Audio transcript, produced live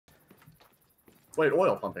Wait,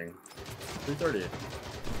 oil pumping. 330.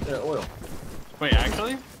 Yeah, oil. Wait,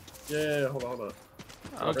 actually? Yeah, hold on.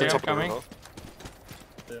 Okay, I'm coming.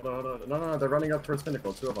 Yeah, no, they're running up towards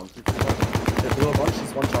Pinnacle. Two of them. Keep going. They blew a bunch.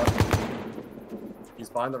 He's one shot. He's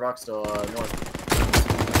behind the rock still, north.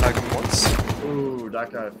 Tag him once. Ooh,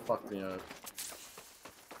 that guy fucked me up.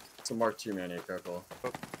 It's a Mark II man, careful.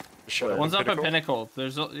 Shut One's up at Pinnacle.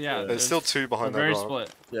 There's There's still two behind that very rock.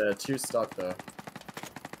 split. Yeah, two stuck though.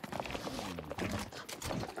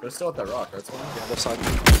 They're still at that rock, right? Yeah, left side.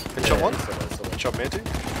 Good shot one. Good shot Manti.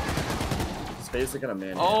 He's phasing a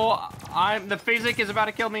man. Oh, the Phasic is about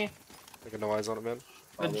to kill me. I got no eyes on it, man.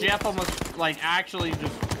 The Jeff almost, like, actually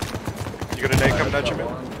just... You got a nade coming at you, man?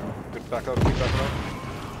 Good back up, good back up.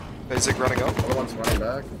 Phasic running up. Other one's running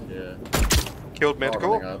back. Yeah. Killed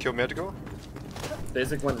Manticore. Killed Manticore.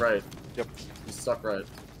 Phasic went right. Yep. He's stuck right.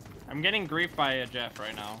 I'm getting griefed by a Jeff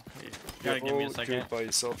right now. You gotta give me a second. Do it by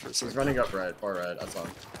yourself for a second. He's running up right, far right. I saw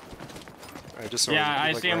him. I just saw yeah, him,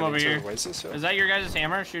 I like, see him over here. Oasis, yeah. Is that your guys'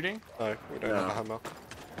 hammer shooting? No, we don't have a hammer.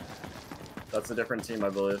 That's a different team, I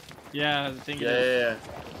believe. Yeah, I think yeah.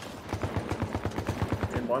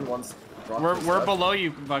 In one's we're below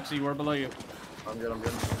you, Buxy. We're below you. I'm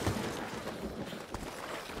good.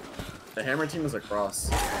 The hammer team is across.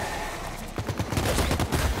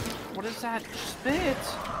 What is that spit?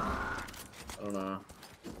 I don't know.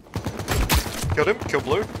 Killed him. Kill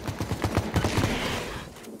blue.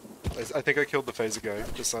 I think I killed the phaser guy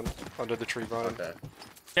just under the tree vine. Okay.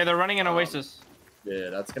 Okay, they're running an Oasis. Yeah,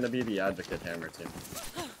 that's gonna be the Advocate hammer team.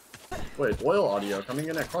 Wait, oil audio coming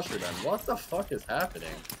in at Crusher then. What the fuck is happening?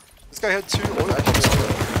 This guy had two oil pumps.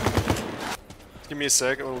 Give me a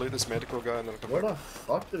sec, I'm gonna loot this Manticore guy and then I'll come Where back. the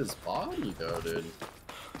fuck did his body go, dude?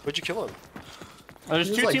 Where'd you kill him? There's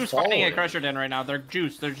two like teams fighting at Crusher Den right now. They're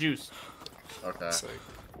juice. Okay.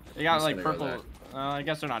 They got like go purple. I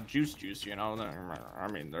guess they're not juice, you know. I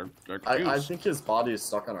mean, they're juice. I think his body is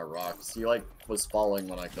stuck on a rock. He like was falling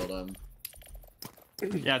when I killed him.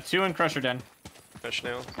 Yeah, two in Crusher Den. Fish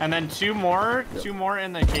now. And then two more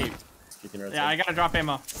in the cave. Right yeah, I gotta drop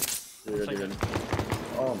ammo. Dude.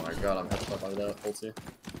 Oh my god, I'm headshot by that ulti.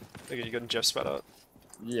 Okay, you got Jeff spat out.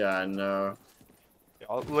 Yeah, I know. Yeah,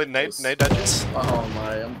 I'll let Nate edges. Oh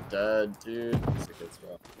my, I'm dead, dude. He's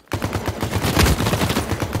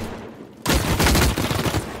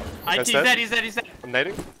dead. I'm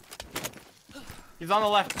nading. He's on the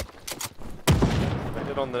left. I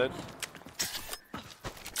hit on the...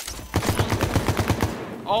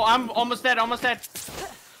 Oh, I'm almost dead.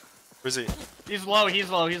 Where's he? He's low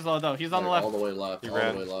though. He's on the left. All the way left. He all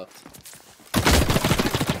ran. the way left.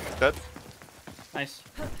 Dead? Nice.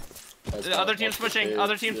 The other team's pushing.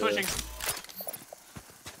 Pushing.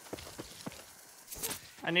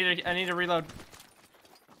 I need to reload.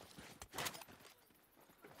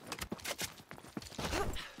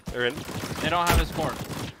 They're in. They don't have his core.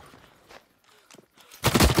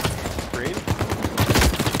 Green.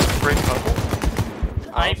 Green purple.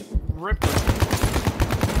 I ripped him.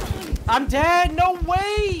 I'm dead! No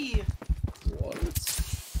way! What?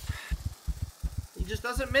 He just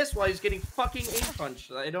doesn't miss while he's getting fucking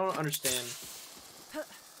 8-punched. I don't understand.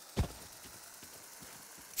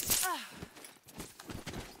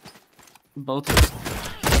 Both of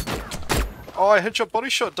them. Oh, I headshot body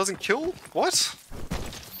shot doesn't kill? What?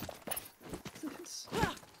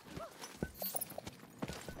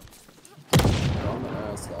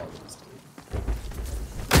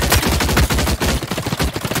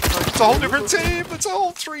 It's a whole different team! It's a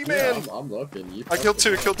whole 3-man! Yeah, I'm looking. I killed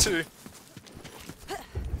two.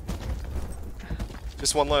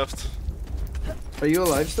 Just one left. Are you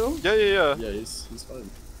alive still? Yeah. Yeah, he's fine.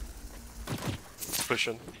 He's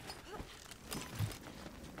pushing.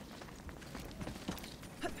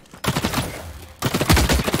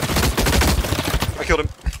 I killed him.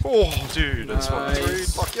 Oh, dude, that's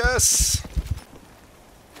 1-3. Fuck yes!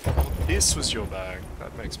 Oh, this was your bag.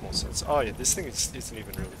 That makes more sense. Oh yeah, this thing isn't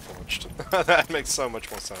even really forged. That makes so much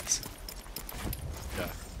more sense. Yeah.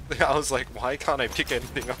 I was like, why can't I pick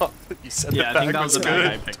anything up? You said the bag was good.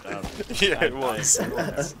 I picked up. Yeah, it was. I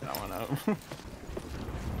picked that one up. I'm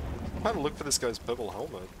trying to look for this guy's purple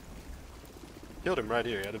helmet. Killed him right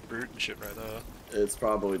here. He had a brute and shit right there. It's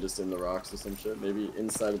probably just in the rocks or some shit. Maybe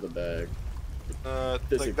inside of the bag.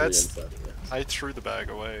 Like that's. Inside of it. I threw the bag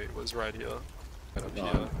away. It was right here. Right up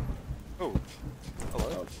here. Oh. Hello.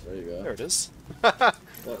 Oh, there you go. There it is.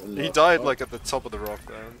 He died like at the top of the rock,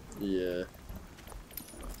 man. Yeah.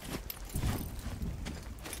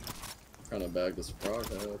 Trying to bag this frog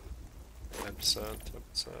out. 10%.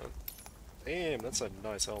 Damn, that's a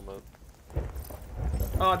nice helmet.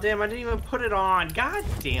 Oh damn! I didn't even put it on. God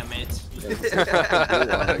damn it!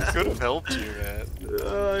 I could have helped you, man.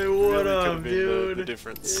 I Really would could have, been dude. the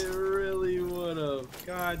difference. It really would have.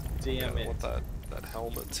 God damn I it. want that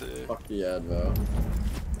helmet too. Fuck the advo.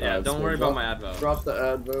 Yeah, Alright, don't so worry about my advo. Drop the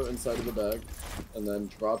advo inside of the bag, and then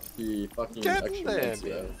drop the fucking Get extra in there, meds you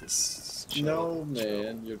man. have. This No, chill.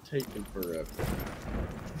 man, you're taking forever.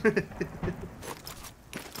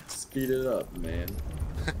 Speed it up, man.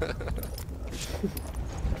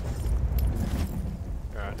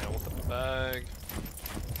 Alright, now I want the bag.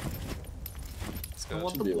 Let's I go.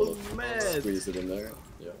 want Should the be able blue to meds. squeeze it in there.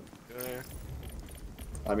 Yeah. Okay.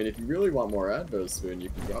 I mean, if you really want more advo, Spoon, you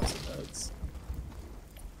can drop some meds.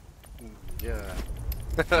 Yeah.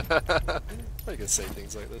 I can say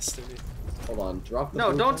things like this to me. Hold on, drop the No,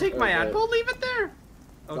 blue don't one, take or my the- advo. Leave it there.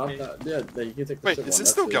 Drop Okay. that. Yeah, you can take the Wait, shit is one. this That's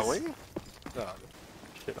still his. going? Oh,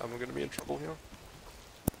 shit, I'm gonna be in trouble here.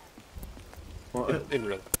 What? In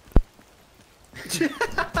real.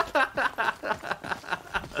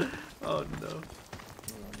 Oh no.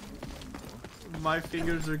 My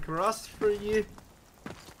fingers are crossed for you.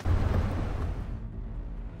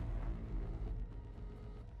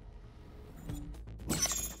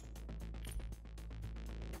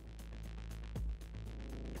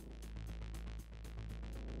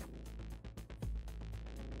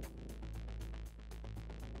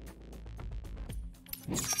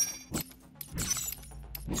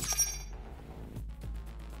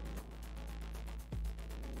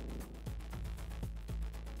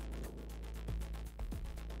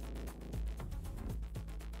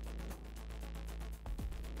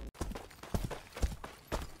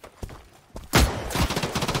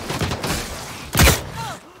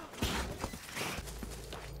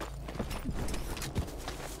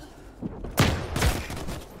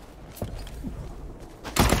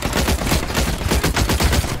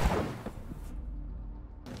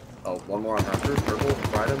 Oh, one more on Raptor. Purple,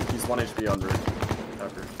 ride him. He's 1 HP under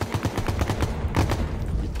Raptor.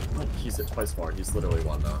 He's hit twice more. He's literally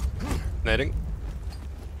one now. Nading.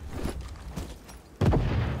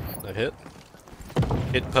 No hit.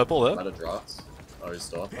 Hit purple Might there. have dropped. Oh, he's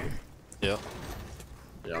still up. Yeah.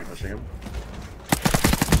 Yeah, I'm pushing him.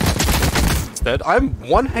 It's dead. I'm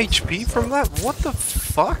 1 HP from that? What the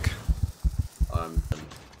fuck?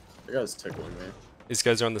 The guy's tickling me. These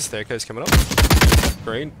guys are on the staircase coming up.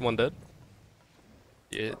 Green, one dead.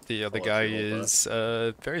 Yeah, the other I'll let guy you roll is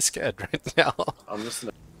very scared right now. I'm just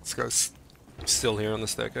gonna. This guy's still here on the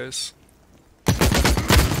staircase.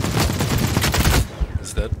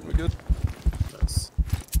 He's dead. We're good. Nice.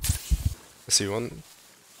 I see one.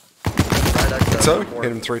 Right, actually, So, I have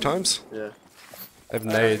hit him 3 times. Yeah. I have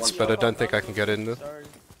nades, but I don't think I can get in there. Sorry.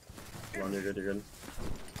 Come on, you're good, you're good.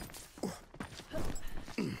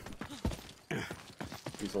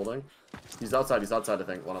 He's holding. He's outside, I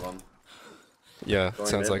think, one of them. Yeah, Going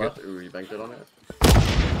sounds mid, like left. it. Ooh, he banked it on it.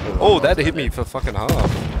 Oh, that hit me for fucking half.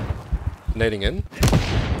 Nading in.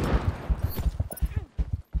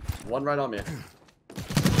 One right on me.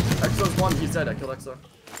 Exo's one, he's dead, I killed Exo.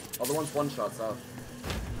 Other one's one shot south.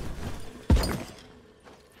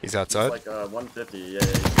 He's It's outside. like 150, yeah,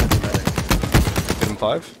 he's medic. Hit him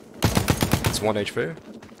 5. It's 1 HP.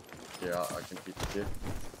 Yeah, I can keep it here.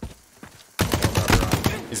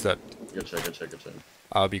 He's dead. Good shit, good shit, good shit.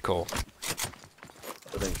 I'll be cool. I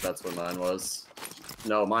think that's what mine was.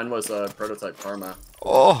 No, mine was a prototype Karma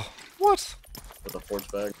Oh, what? with a forge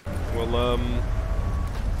bag. Well,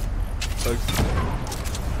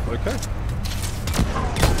 okay.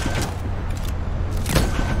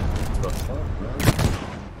 The fuck, man?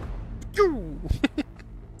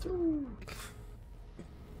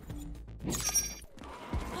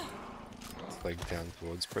 It's like down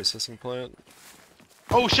towards processing plant.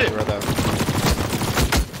 Oh shit! Right there.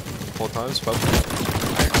 4 times, but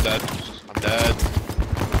I'm dead. I'm dead.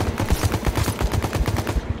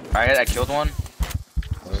 Alright, I killed one.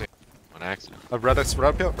 On accident. right up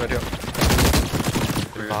here, right here.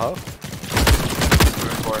 Through. Half.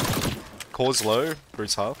 Through. Core's low,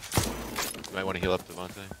 Bruce half. You might want to heal up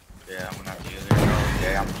Devontae. Yeah, I'm gonna have to heal there.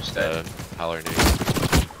 Yeah, I'm just dead. Howler nade.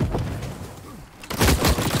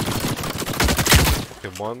 Okay,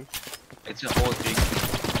 1. It's a whole big.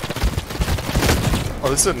 Oh,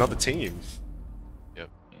 this is another team. Yep.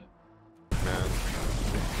 Man.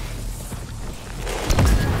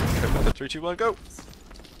 Okay, another 3, 2, 1, go!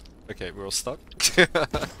 Okay, we're all stuck.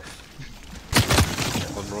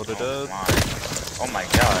 One more to dead. Oh my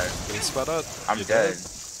god. Getting spat at. I'm You're dead.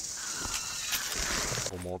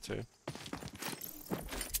 One more too.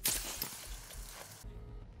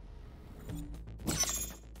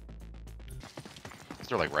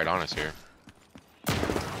 They're like right on us here.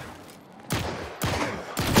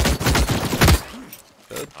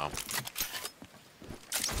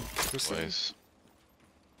 Twice.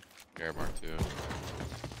 Air mark 2.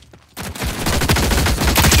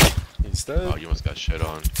 He's dead. Oh, you almost got shit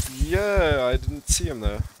on. Yeah, I didn't see him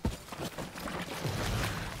there.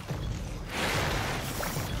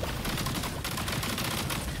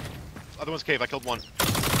 Other one's cave, I killed one.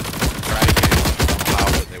 They're out of cave. Wow,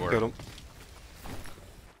 but they were. Killed him.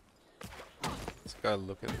 This guy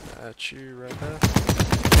looking at you right there.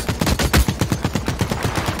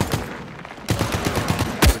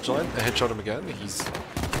 Ridgeline, I headshot him again. He's.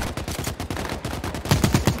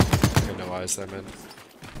 Got no eyes there, man.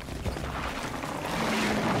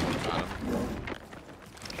 Got him.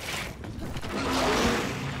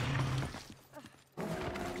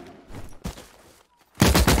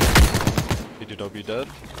 BDW dead.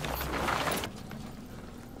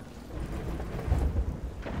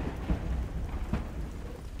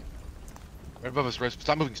 Right above us, Rez.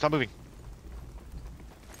 Stop moving, stop moving.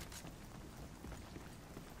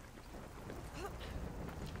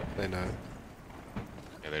 They know.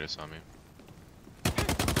 Yeah, they just saw me.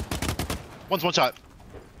 One's one shot.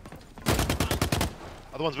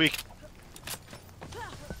 Other one's weak.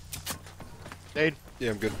 Nade.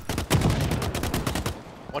 Yeah, I'm good.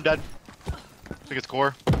 One dead. I think it's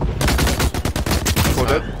core. Core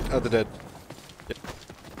dead? Other dead. Yeah.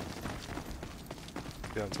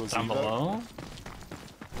 Down towards Down the below?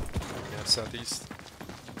 Yeah, southeast.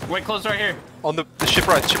 Wait, close right here. On the ship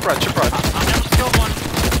right, ship right, ship right. I just killed one.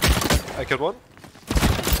 I killed one.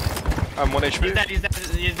 I'm 1 HP. He's dead, he's dead,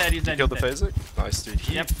 he's dead, he's dead. Killed the he's dead. phaser? Nice, dude.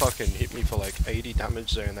 He Yep. fucking hit me for like 80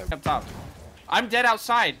 damage there in that. Up top. I'm dead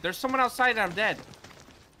outside. There's someone outside and I'm dead.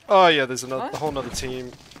 Oh yeah, there's another, What? a whole nother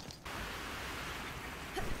team.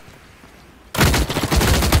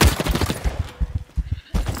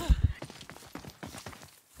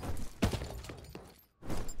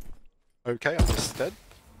 Okay, I'm just dead.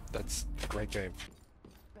 That's a great game.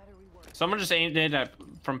 Someone just aimed it at,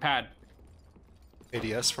 from pad.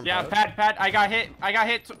 ADS from Yeah, Pad. pad. I got hit.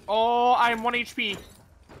 Oh, I'm 1 HP.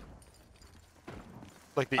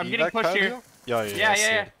 Like the I'm evac getting pushed pad here. Yeah, I Yeah.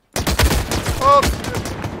 see. Oh!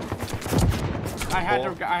 I had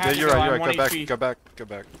to yeah, you're go. right, I'm you're 1 right. Go back, HP. go back, go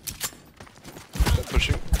back. They're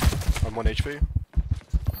pushing. I'm 1 HP.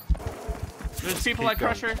 There's people Keep at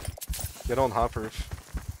going. Crusher. Get on half roof.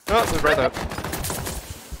 Oh, they're right there.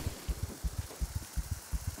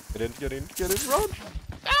 Get in, run!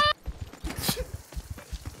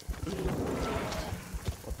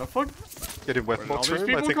 What the fuck? Get in wet Where did box all these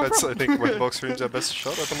room. I people think come that's. from? I think wet box room's our best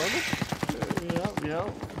shot at the moment. Yeah.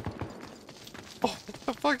 Oh, what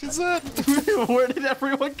the fuck is that? Where did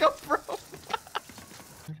everyone come from?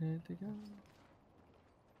 Where did they go?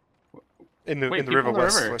 In the Wait, in the people river in the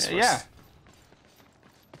west, river. west. Yeah.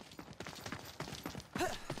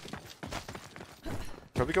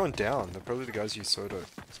 Probably going down. They're probably the guys you saw to.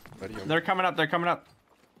 They're coming up. They're coming up.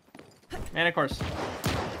 And of course.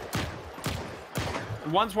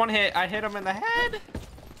 One's one hit. I hit him in the head.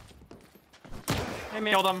 I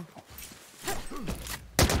killed him.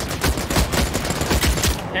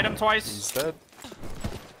 Hit him twice. He's dead.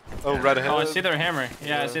 Oh, right ahead. Oh, I see their hammer.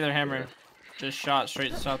 Yeah, I Yeah. see their hammer. Just shot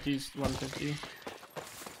straight southeast 150.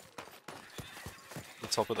 The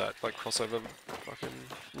top of that, like crossover fucking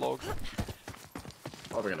log.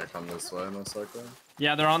 Probably gonna come this way, most likely.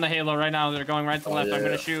 Yeah, they're on the halo right now. They're going right to left. Yeah, I'm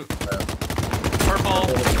gonna yeah. shoot. Yeah. Purple.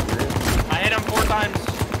 I hit him 4 times.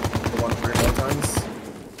 3 more times.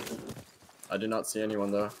 I did not see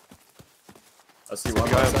anyone though. I see one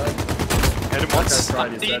guy- outside. Hit him That once. guy's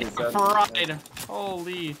fried, he's Deep dead, he's dead. fried.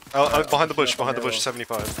 Holy. Oh, behind the bush,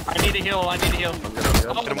 75. I need a heal. I need a heal. I'm good, I'm good.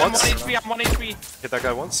 Oh, Hit him I'm 1 once. HP. I'm 1 HP. Hit that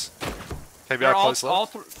guy once. KBI They're close all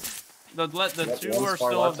left. the Yep, 2 one's are far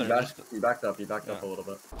still left, up there. He backed up a little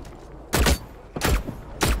bit.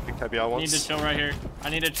 Hit KBI I need once. to chill right here. I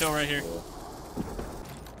need to chill right here.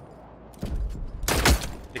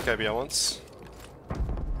 Hit KBI once.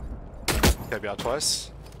 KBI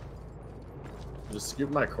twice. Just scoop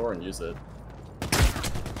my core and use it.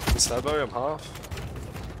 Snowbow, I'm half.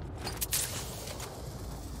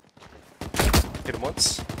 Hit him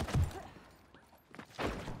once.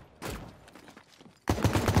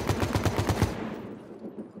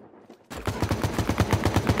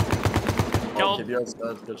 Killed. KBO's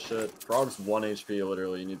dead, good shit. Frog's 1 HP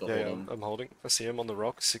literally, you need to Yeah, hold yeah, him. I'm holding. I see him on the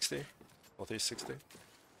rock, 60. Northeast 60.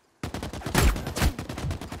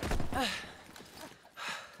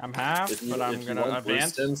 I'm half, If you, but I'm if you gonna want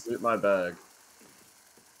advance. blue stims, loot my bag.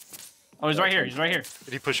 Oh, he's right here. He's right here.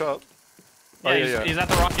 Did he push up? Yeah, Oh, he's at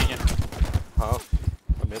the rock again. Half.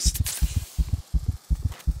 I missed.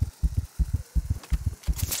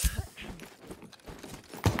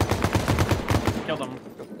 Killed him.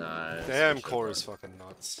 Nice. Damn, good shit, core man. is fucking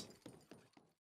nuts.